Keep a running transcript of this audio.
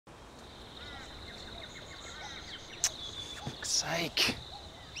sake.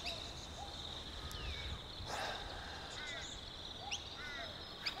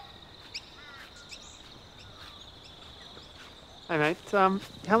 Hey mate,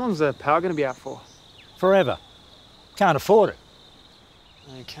 how long's the power going to be out for? Forever. Can't afford it.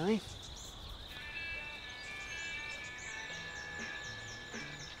 Okay.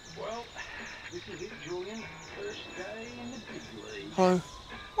 Well, this is it, Julian. First day in the big league. Hello.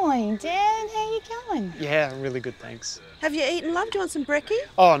 Morning, Dad. How you going? Yeah, really good, thanks. Have you eaten, love? Do you want some brekkie?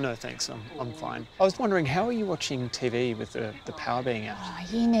 Oh, no, thanks. I'm fine. I was wondering, how are you watching TV with the power being out? Oh,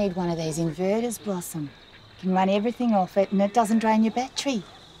 you need one of these inverters, Blossom. You can run everything off it and it doesn't drain your battery.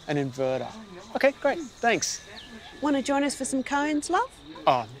 An inverter. Okay, great. Thanks. Want to join us for some cones, love?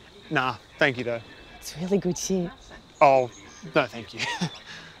 Oh, nah. Thank you, though. It's really good shit. Oh, no, thank you.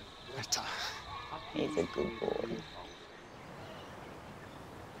 He's a good boy.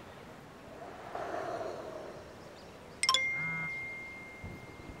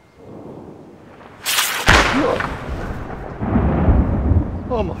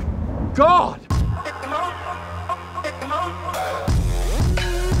 Oh my God!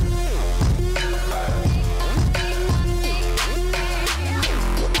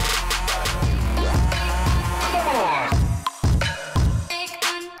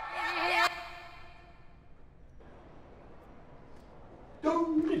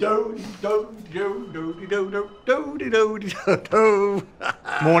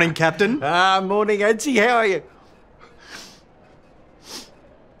 Morning, Captain. Morning, Edsy. How are you?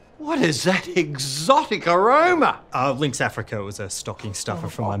 What is that exotic aroma? Lynx Africa was a stocking stuffer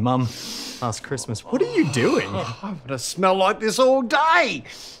from my mum last Christmas. What are you doing? I'm gonna smell like this all day.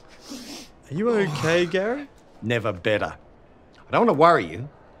 Are you okay, Gary? Never better. I don't want to worry you,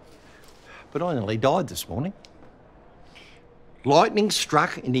 but I nearly died this morning. Lightning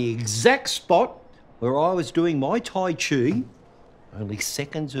struck in the exact spot where I was doing my Tai Chi only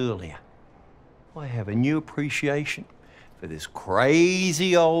seconds earlier. I have a new appreciation for this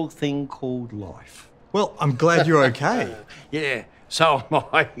crazy old thing called life. Well, I'm glad you're okay. Yeah, so am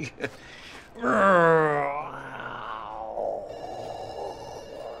I.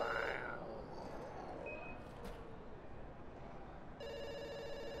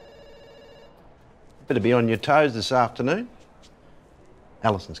 Better be on your toes this afternoon.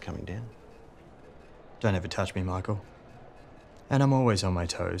 Alison's coming down. Don't ever touch me, Michael. And I'm always on my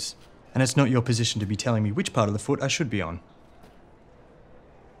toes. And it's not your position to be telling me which part of the foot I should be on.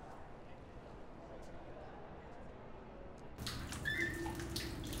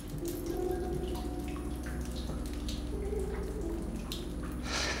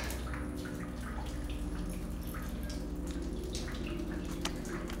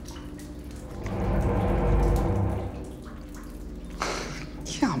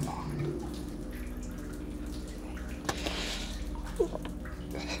 Come on.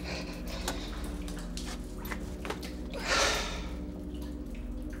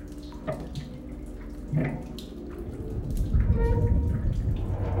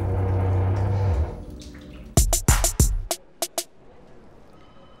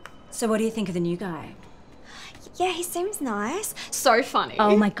 So what do you think of the new guy? Yeah, he seems nice. So funny.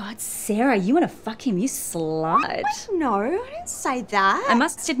 Oh my God, Sarah, you want to fuck him, you slut. No, I didn't say that. I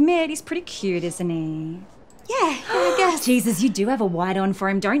must admit, he's pretty cute, isn't he? Yeah, I guess. Jesus, you do have a white on for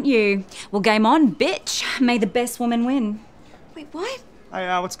him, don't you? Well, game on, bitch. May the best woman win. Wait, what? Hey,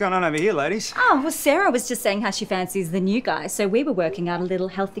 what's going on over here, ladies? Oh, well, Sarah was just saying how she fancies the new guy, so we were working out a little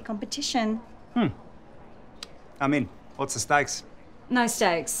healthy competition. I'm in. What's the stakes? No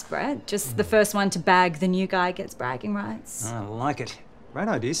stakes, Brett. Just the first one to bag the new guy gets bragging rights. I like it. Great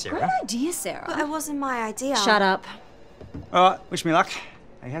idea, Sarah. Great idea, Sarah. But it wasn't my idea. Shut up. All right, wish me luck.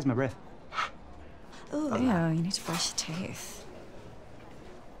 Hey, how's my breath? Ooh. Ew, you need to brush your teeth.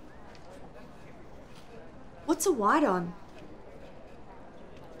 What's a white on?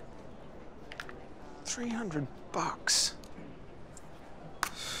 $300.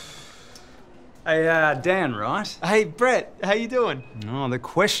 Hey, Dan, right? Hey, Brett, how you doing? No, the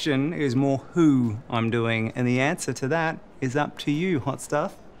question is more who I'm doing, and the answer to that is up to you, hot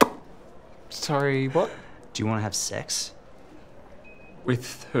stuff. Sorry, what? Do you want to have sex?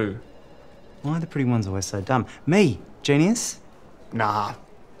 With who? Why are the pretty ones always so dumb? Me, genius? Nah,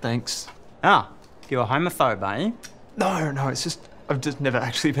 thanks. Ah, you're a homophobe, are you? No, it's just, I've just never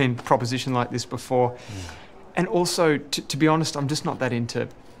actually been propositioned like this before. And also, to be honest, I'm just not that into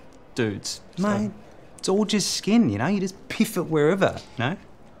dudes. So. Mate, it's all just skin, you know? You just piff it wherever, no?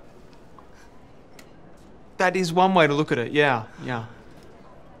 That is one way to look at it, yeah.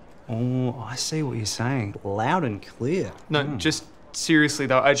 Oh, I see what you're saying. Loud and clear. No, just seriously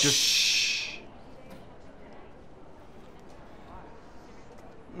though, I just... Shh.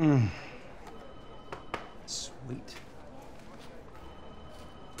 Sweet.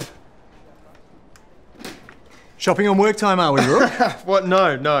 Shopping on work time, are we, Rook? What?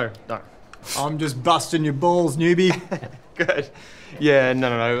 No. I'm just busting your balls, newbie. Good. Yeah,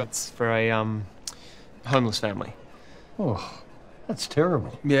 no. It's for a homeless family. Oh, that's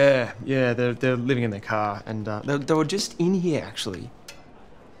terrible. Yeah. They're living in their car, and they were just in here actually.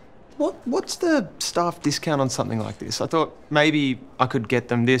 What's the staff discount on something like this? I thought maybe I could get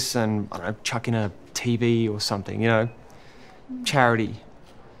them this and I don't know, chuck in a TV or something. You know, charity.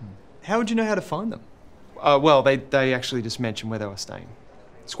 How would you know how to find them? Well, they actually just mentioned where they were staying,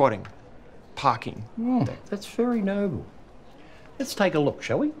 squatting, parking. Oh, that's very noble. Let's take a look,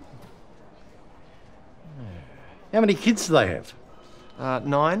 shall we? How many kids do they have?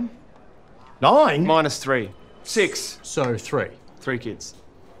 9. 9? Minus 3. 6. So 3. 3 kids.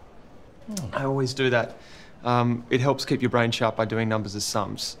 I always do that. It helps keep your brain sharp by doing numbers as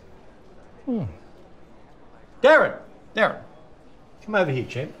sums. Darren, come over here,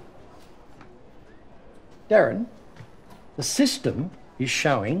 champ. Darren, the system is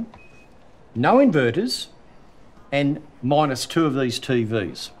showing no inverters and -2 of these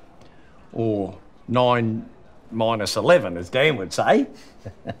TVs. Or 9 minus 11, as Dan would say.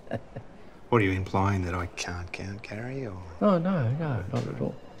 What are you implying, that I can't count, Gary, or...? Oh, no, not at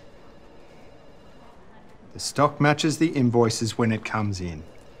all. The stock matches the invoices when it comes in.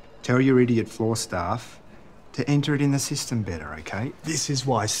 Tell your idiot floor staff to enter it in the system better, okay? This is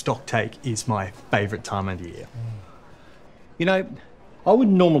why stock take is my favourite time of the year. You know, I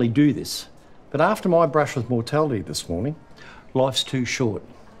wouldn't normally do this, but after my brush with mortality this morning, life's too short.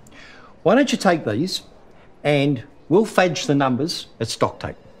 Why don't you take these and we'll fudge the numbers at stock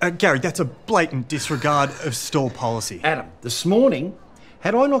take. Gary, that's a blatant disregard of store policy. Adam, this morning,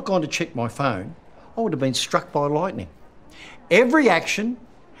 had I not gone to check my phone, I would have been struck by lightning. Every action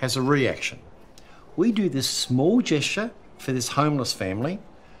has a reaction. We do this small gesture for this homeless family,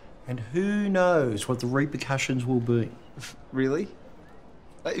 and who knows what the repercussions will be. Really?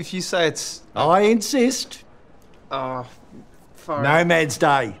 If you say it's... I insist. Far out. Nomad's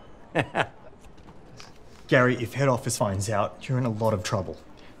Day. Gary, if head office finds out, you're in a lot of trouble.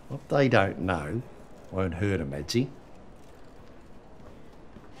 What they don't know won't hurt them, Edsy.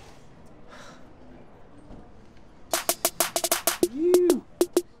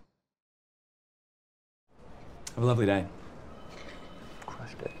 Have a lovely day.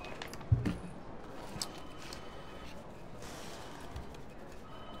 Crushed it.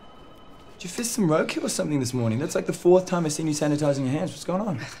 Did you fist some roadkill or something this morning? That's like the 4th time I've seen you sanitising your hands. What's going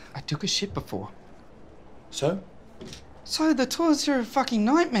on? I took a shit before. So? So the toilets are a fucking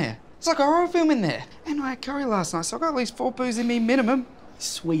nightmare. It's like a horror film in there. And I had curry last night, so I got at least 4 poos in me minimum.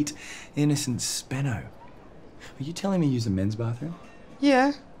 Sweet, innocent Spenno. Are you telling me you use the men's bathroom?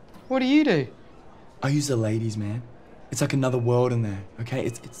 Yeah. What do you do? I use the ladies, man. It's like another world in there, okay?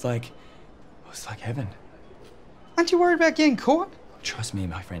 It's like heaven. Aren't you worried about getting caught? Trust me,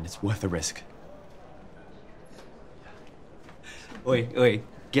 my friend, it's worth the risk. Oi,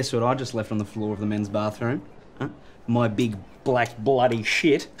 guess what I just left on the floor of the men's bathroom? Huh? My big black bloody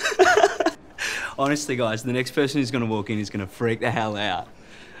shit. Honestly, guys, the next person who's gonna walk in is gonna freak the hell out.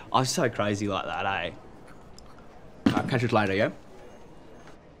 I'm so crazy like that, eh? I'll catch you later, yeah?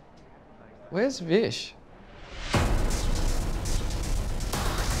 Where's Vish?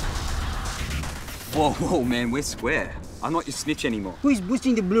 Whoa, man, we're square. I'm not your snitch anymore. Who's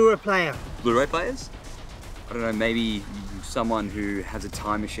boosting the Blu-ray player? Blu-ray players? I don't know, maybe someone who has a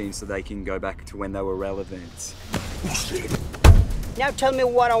time machine so they can go back to when they were relevant. Now tell me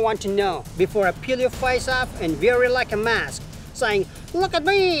what I want to know before I peel your face off and wear it like a mask, saying, "Look at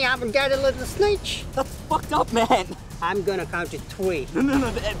me, I'm a dirty little snitch." That's fucked up, man. I'm gonna count to 3.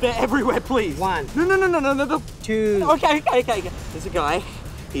 No, they're everywhere, please. 1. No. 2. Okay. There's a guy.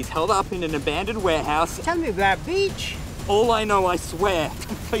 He's held up in an abandoned warehouse. Tell me where, bitch. All I know, I swear.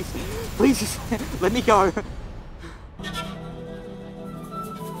 Please just let me go.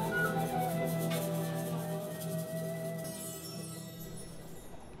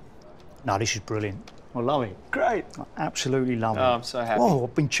 No, this is brilliant. I love it. Great. I absolutely love it. Oh, I'm so happy. Whoa,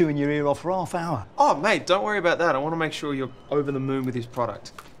 I've been chewing your ear off for half hour. Oh, mate, don't worry about that. I want to make sure you're over the moon with his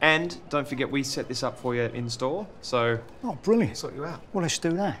product. And don't forget, we set this up for you in store, so... Oh, brilliant. Sort you out. Well, let's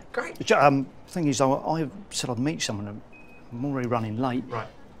do that. Great. Thing is, I said I'd meet someone. I'm already running late. Right.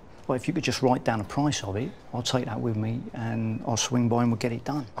 Well, if you could just write down the price of it, I'll take that with me and I'll swing by and we'll get it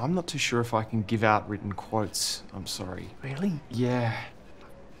done. I'm not too sure if I can give out written quotes. I'm sorry. Really? Yeah.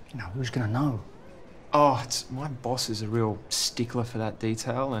 You know, who's going to know? Oh, my boss is a real stickler for that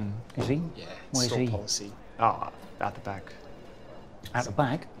detail, and... Is he? Yeah, Where's store he? policy. Oh, out the back. At the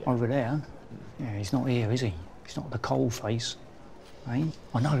back, over there. Yeah, he's not here, is he? He's not the cold face. Eh?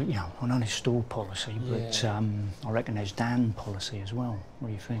 I know, you know, I know there's store policy, but I reckon there's Dan policy as well. What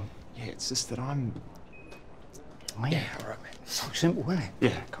do you think? Yeah, it's just that I'm... Oh, yeah, all right, mate. So simple, isn't it?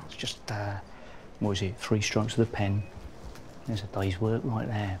 Yeah. It's just, what is it, 3 strokes of the pen. There's a day's work right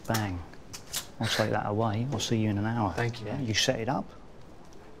there, bang. I'll take that away. I'll see you in an hour. Thank you. Yeah? You set it up?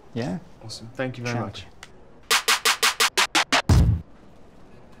 Yeah? Awesome. Thank you very much.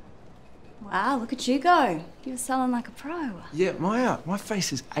 Wow, look at you go. You were selling like a pro. Yeah, my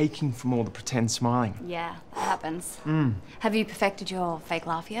face is aching from all the pretend smiling. Yeah, that happens. Mm. Have you perfected your fake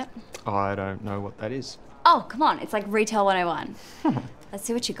laugh yet? I don't know what that is. Oh, come on. It's like Retail 101. Let's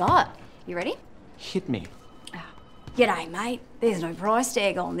see what you got. You ready? Hit me. G'day, mate. There's no price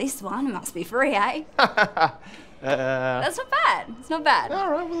tag on this one. It must be free, eh? That's not bad. It's not bad.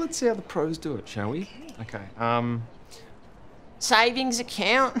 All right, well, let's see how the pros do it, shall we? Okay. Savings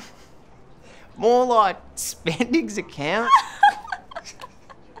account. More like spendings account.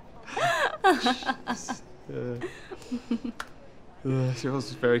 She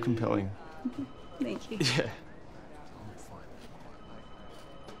was very compelling. Thank you. Yeah.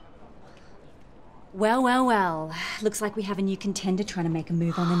 Well, well, well. Looks like we have a new contender trying to make a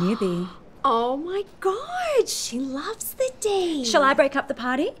move on the newbie. Oh my God, she loves the D. Shall I break up the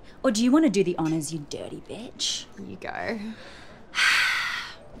party? Or do you want to do the honours, you dirty bitch? You go.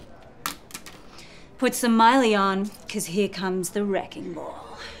 Put some Miley on, because here comes the wrecking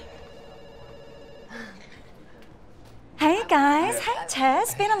ball. Hey guys, hey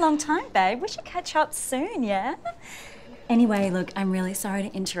Tess, been a long time, babe. We should catch up soon, yeah? Anyway, look, I'm really sorry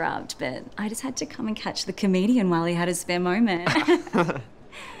to interrupt, but I just had to come and catch the comedian while he had a spare moment.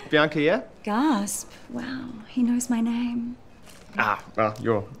 Bianca, yeah? Gasp. Wow, he knows my name. Ah, well,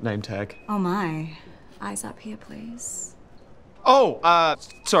 your name tag. Oh my. Eyes up here, please. Oh,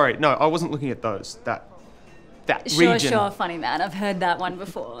 sorry, no, I wasn't looking at those. That Sure, region. sure, funny man. I've heard that one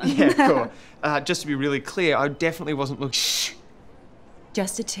before. Yeah, cool. Just to be really clear, I definitely wasn't looking... Shh.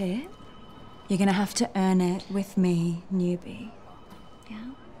 Just a tip. You're gonna have to earn it with me, newbie. Yeah?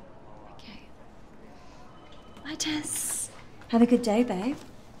 Okay. Bye, Tess. Have a good day, babe.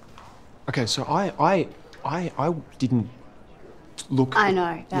 Okay, so I didn't look... I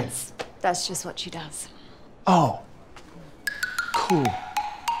know. That's just what she does. Oh. Cool.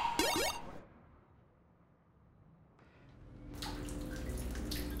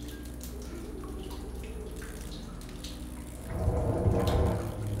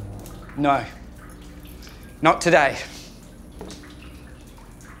 No. Not today.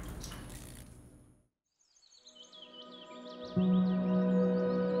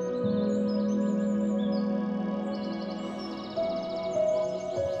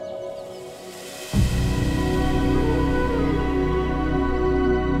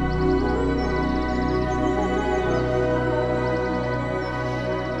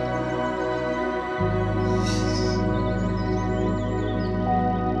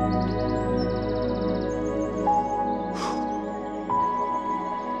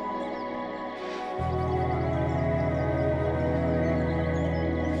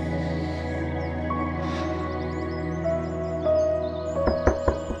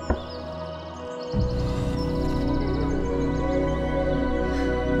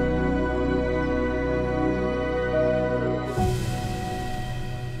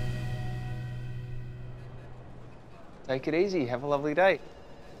 Take it easy. Have a lovely day.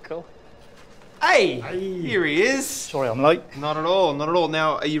 Cool. Hey, here he is. Sorry I'm late. Not at all, not at all.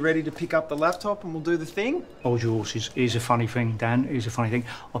 Now, are you ready to pick up the laptop and we'll do the thing? Hold your horses. Here's a funny thing, Dan. Here's a funny thing.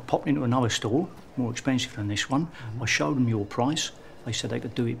 I popped into another store, more expensive than this one. I showed them your price. They said they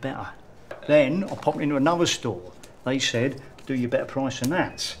could do it better. Then I popped into another store. They said, do you better price than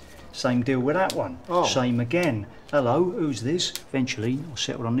that. Same deal with that one. Oh. Same again. Hello, who's this? Eventually, I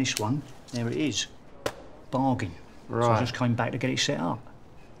settled on this one. There it is. Bargain. Right. So I just came back to get it set up.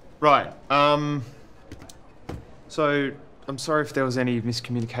 Right. So I'm sorry if there was any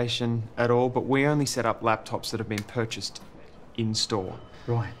miscommunication at all, but we only set up laptops that have been purchased in store.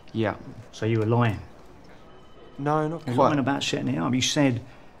 Right. Yeah. So you were lying? No, not You're quite. lying about setting it up. You said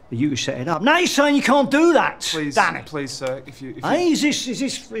that you could set it up. Now you're saying you can't do that. Please, Danny. please, sir. If you Hey, is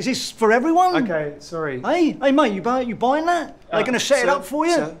this for everyone? Okay, sorry. Hey, mate, you buying that? Are they going to set it up for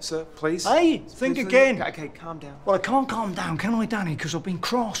you? Sir, please. Hey, think Please, again. Okay, calm down. Well, I can't calm down, can I, Danny? Because I've been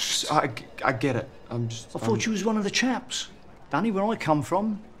crossed. I get it. I thought you was one of the chaps. Danny, where I come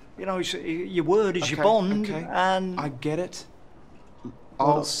from, you know, your word is your bond, okay. and... I get it.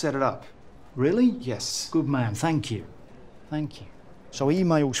 I'll set it up. Really? Yes. Good man, thank you. Thank you. So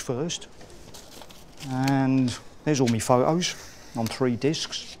emails first, and there's all my photos. on 3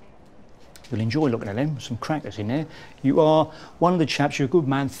 discs. You'll enjoy looking at them, some crackers in there. You are one of the chaps, you're a good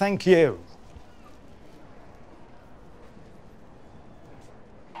man, thank you.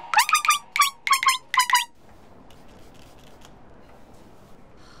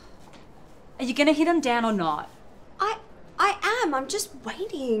 Are you gonna hit him down or not? I am. I'm just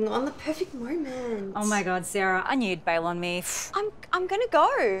waiting on the perfect moment. Oh my God, Sarah, I knew you'd bail on me. I'm gonna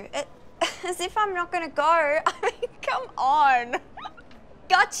go. As if I'm not gonna go. I mean, come on.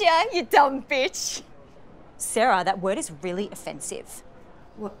 Gotcha, you dumb bitch. Sarah, that word is really offensive.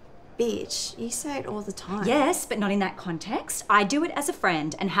 What, bitch? You say it all the time. Yes, but not in that context. I do it as a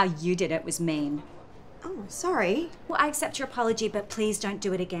friend, and how you did it was mean. Oh, sorry. Well, I accept your apology, but please don't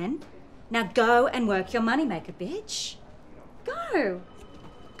do it again. Now go and work your moneymaker, bitch. Go.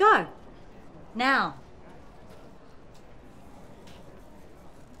 Go. Now.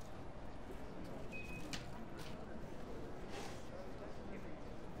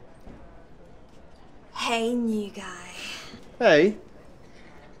 Hey, new guy. Hey.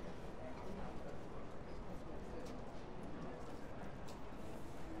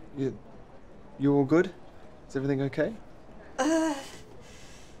 You all good? Is everything okay? I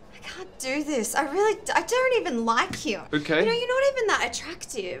can't do this. I don't even like you. Okay. You know, you're not even that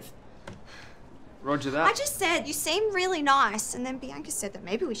attractive. Roger that. I just said you seem really nice, and then Bianca said that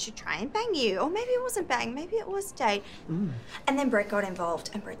maybe we should try and bang you, or maybe it wasn't bang, maybe it was date. And then Brett got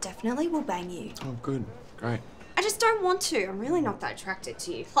involved, and Brett definitely will bang you. Oh, good. Great. I just don't want to. I'm really not that attracted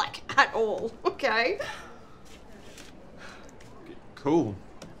to you, like at all. Okay. Cool.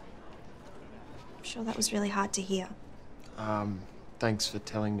 I'm sure that was really hard to hear. Thanks for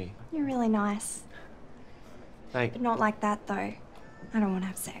telling me. You're really nice, Thanks. but not like that though. I don't want to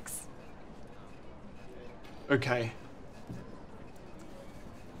have sex. Okay.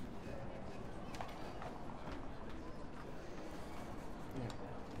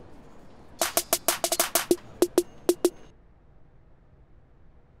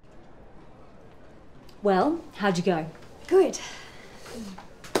 Well, how'd you go? Good.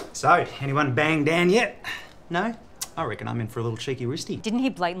 So, anyone banged Dan yet? No? I reckon I'm in for a little cheeky wristy. Didn't he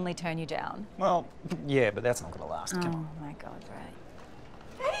blatantly turn you down? Well, yeah, but that's not gonna last. Oh my God,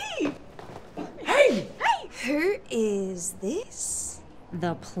 Ray. Hey! Who is this?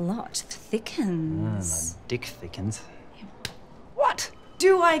 The plot thickens. My dick thickens. What?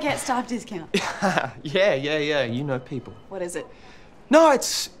 Do I get staff discount? Yeah. You know people. What is it? No,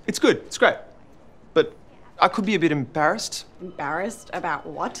 it's good. It's great. But I could be a bit embarrassed Embarrassed about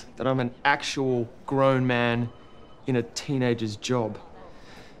what? that I'm an actual grown man in a teenager's job.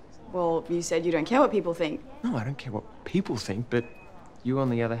 Well, you said you don't care what people think. No, I don't care what people think, but you, on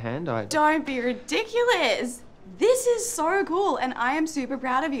the other hand, Don't be ridiculous. This is so cool, and I am super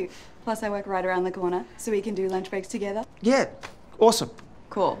proud of you. Plus, I work right around the corner, so we can do lunch breaks together. Yeah, awesome.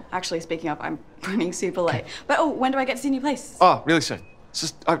 Cool. Actually, speaking of, I'm running super late. But when do I get to see a new place? Oh, really soon. It's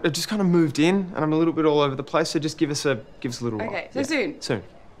just I just kind of moved in, and I'm a little bit all over the place. So just give us a little while. Okay, so soon. Soon.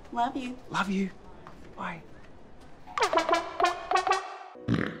 Love you. Love you. Bye.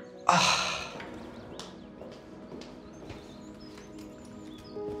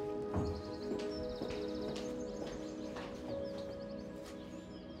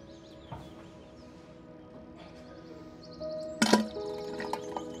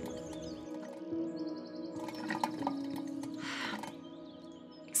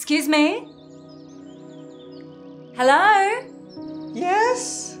 Excuse me? Hello?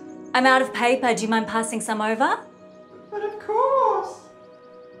 Yes? I'm out of paper. Do you mind passing some over? But of course.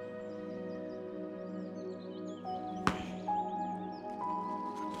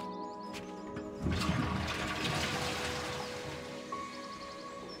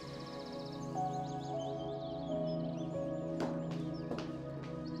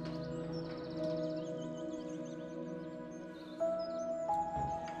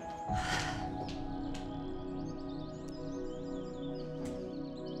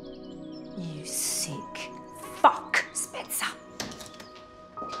 You sick fuck, Spencer.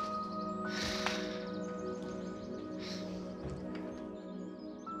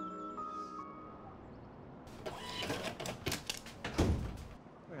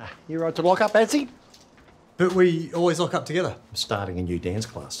 You right to lock up, Patsy? But we always lock up together. I'm starting a new dance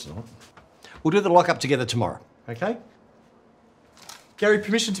class tonight. We'll do the lock up together tomorrow, okay? Gary,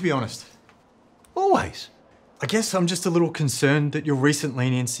 permission to be honest. Always. I guess I'm just a little concerned that your recent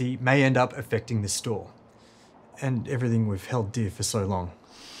leniency may end up affecting this store. And everything we've held dear for so long.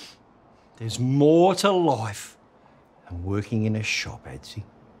 There's more to life than working in a shop, Patsy.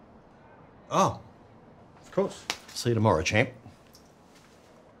 Oh, of course. See you tomorrow, champ.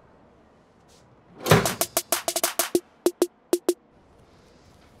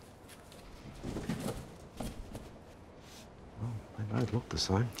 look the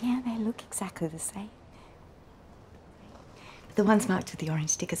same. Yeah, they look exactly the same. But the ones marked with the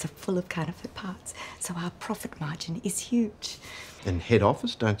orange stickers are full of counterfeit parts, so our profit margin is huge. And head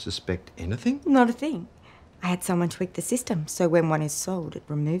office don't suspect anything? Not a thing. I had someone tweak the system, so when one is sold, it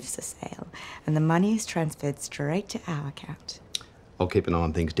removes the sale, and the money is transferred straight to our account. I'll keep an eye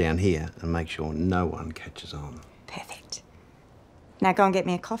on things down here and make sure no one catches on. Perfect. Now go and get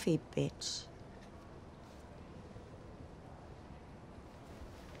me a coffee, bitch.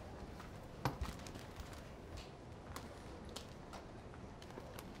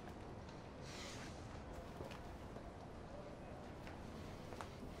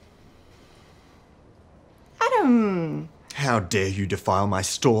 Adam! How dare you defile my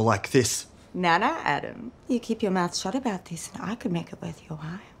store like this? Now, Adam. You keep your mouth shut about this and I could make it worth your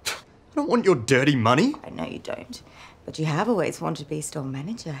while. I don't want your dirty money. I know you don't. But you have always wanted to be store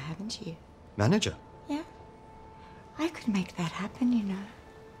manager, haven't you? Manager? Yeah. I could make that happen, you know.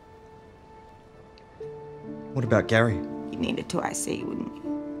 What about Gary? You needed to IC, wouldn't you?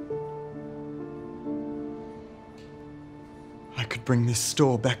 I could bring this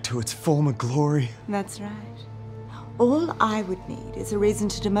store back to its former glory. That's right. All I would need is a reason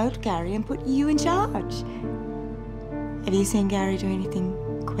to demote Gary and put you in charge. Have you seen Gary do anything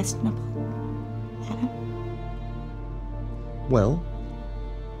questionable, Adam? Well,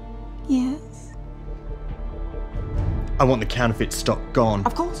 Yes. I want the counterfeit stock gone.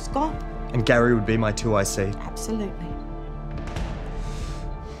 Of course, gone. And Gary would be my 2IC. Absolutely.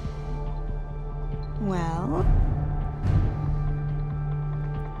 Well...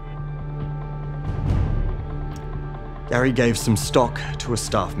 Gary gave some stock to a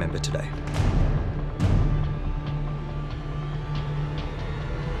staff member today.